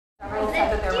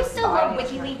that there Do you was still love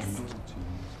spying. WikiLeaks?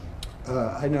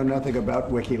 I know nothing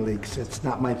about WikiLeaks. It's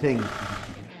not my thing.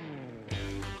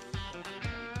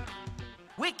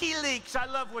 WikiLeaks, I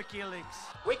love WikiLeaks.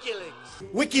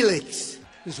 WikiLeaks. WikiLeaks.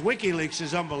 This WikiLeaks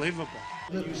is unbelievable.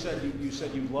 You said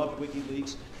you loved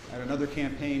WikiLeaks at another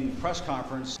campaign press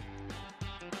conference.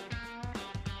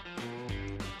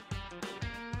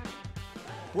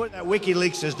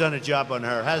 WikiLeaks has done a job on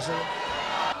her, hasn't it?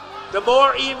 The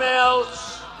more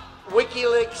emails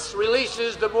WikiLeaks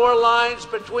releases, the more lines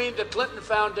between the Clinton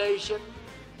Foundation,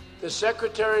 the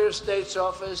Secretary of State's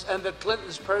office, and the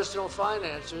Clintons' personal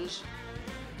financiers.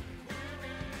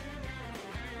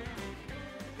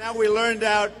 Now we learned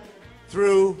out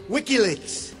through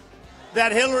WikiLeaks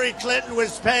that Hillary Clinton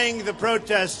was paying the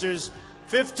protesters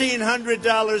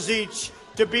 $1,500 each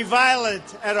to be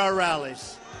violent at our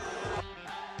rallies.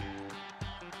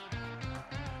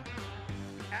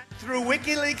 Through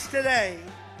WikiLeaks today,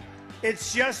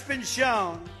 it's just been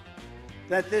shown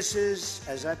that this is,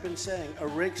 as I've been saying, a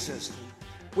rigged system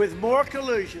with more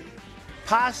collusion,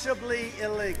 possibly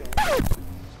illegal.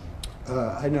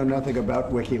 I know nothing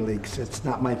about WikiLeaks. It's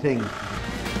not my thing.